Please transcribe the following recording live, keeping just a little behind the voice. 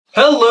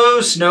Hello,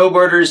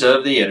 snowboarders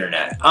of the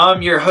internet.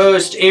 I'm your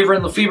host,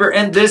 Avran LeFeber,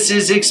 and this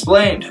is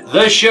Explained,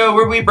 the show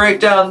where we break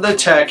down the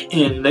tech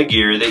in the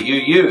gear that you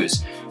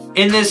use.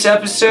 In this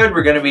episode,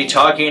 we're going to be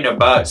talking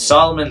about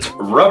Salomon's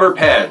rubber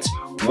pads.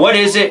 What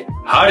is it?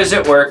 How does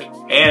it work?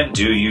 And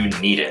do you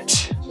need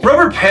it?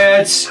 Rubber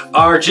pads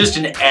are just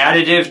an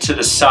additive to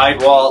the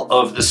sidewall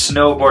of the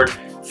snowboard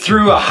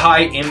through a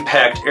high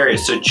impact area.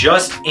 So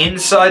just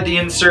inside the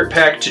insert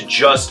pack to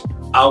just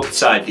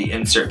outside the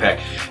insert pack.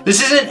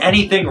 This isn't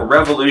anything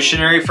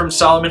revolutionary from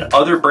Salomon.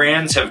 Other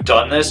brands have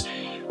done this,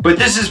 but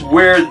this is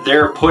where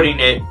they're putting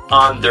it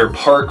on their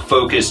park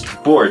focused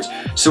boards.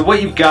 So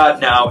what you've got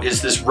now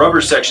is this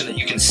rubber section that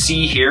you can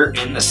see here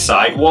in the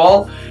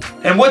sidewall.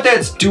 And what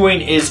that's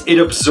doing is it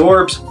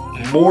absorbs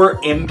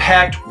more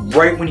impact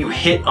right when you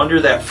hit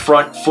under that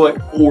front foot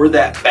or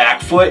that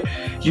back foot.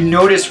 You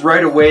notice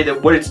right away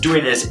that what it's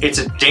doing is it's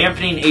a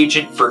dampening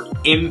agent for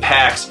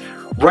impacts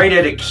right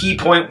at a key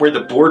point where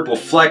the board will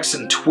flex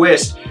and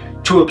twist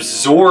to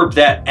absorb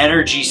that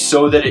energy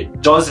so that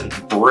it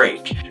doesn't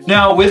break.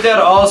 Now, with that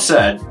all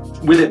said,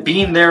 with it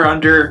being there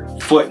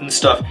underfoot and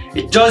stuff,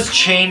 it does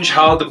change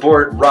how the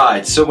board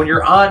rides. So when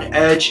you're on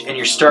edge and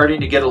you're starting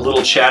to get a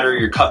little chatter,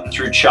 you're cutting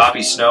through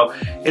choppy snow,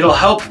 it'll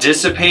help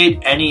dissipate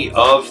any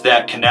of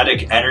that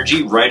kinetic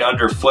energy right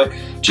underfoot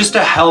just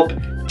to help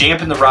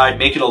dampen the ride,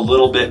 make it a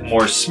little bit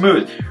more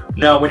smooth.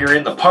 Now, when you're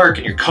in the park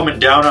and you're coming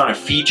down on a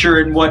feature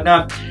and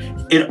whatnot,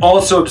 it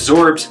also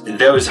absorbs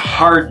those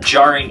hard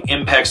jarring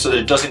impacts so that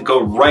it doesn't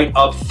go right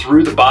up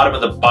through the bottom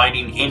of the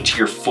binding into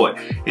your foot.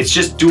 It's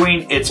just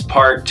doing its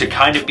part to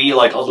kind of be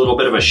like a little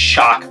bit of a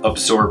shock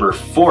absorber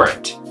for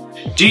it.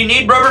 Do you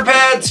need rubber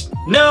pads?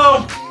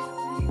 No,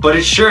 but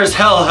it sure as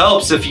hell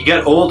helps if you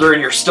get older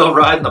and you're still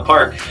riding the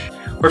park.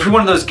 Or if you're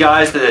one of those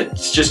guys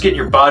that's just getting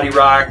your body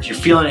rocked, you're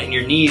feeling it in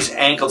your knees,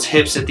 ankles,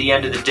 hips at the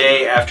end of the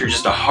day after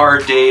just a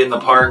hard day in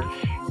the park,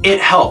 it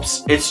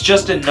helps. It's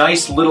just a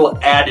nice little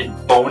added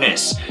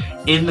bonus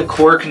in the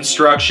core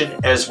construction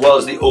as well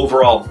as the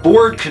overall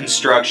board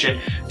construction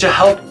to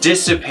help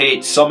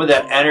dissipate some of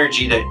that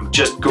energy that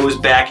just goes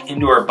back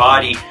into our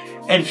body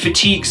and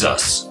fatigues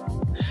us.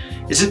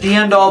 Is it the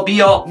end all be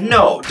all?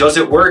 No. Does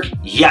it work?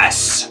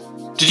 Yes.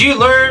 Did you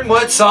learn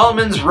what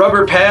Salomon's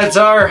rubber pads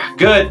are?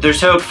 Good, there's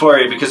hope for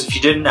you, because if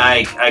you didn't,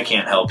 I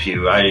can't help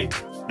you.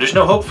 There's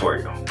no hope for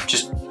you.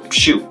 Just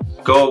shoot.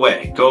 Go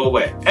away, go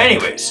away.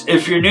 Anyways,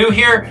 if you're new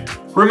here,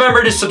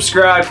 remember to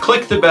subscribe,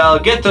 click the bell,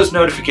 get those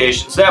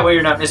notifications. That way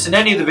you're not missing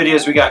any of the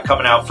videos we got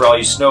coming out for all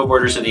you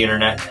snowboarders of the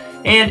internet.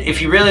 And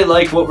if you really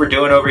like what we're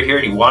doing over here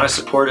and you want to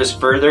support us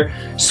further,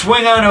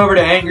 swing on over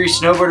to Angry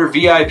Snowboarder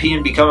VIP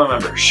and become a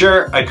member.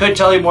 Sure, I could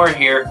tell you more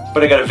here,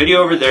 but I got a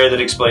video over there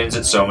that explains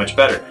it so much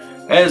better.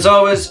 As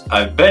always,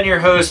 I've been your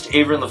host,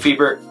 Avran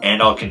LeFeber,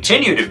 and I'll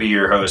continue to be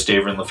your host,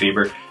 Avran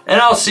LeFeber, and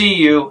I'll see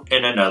you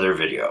in another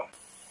video.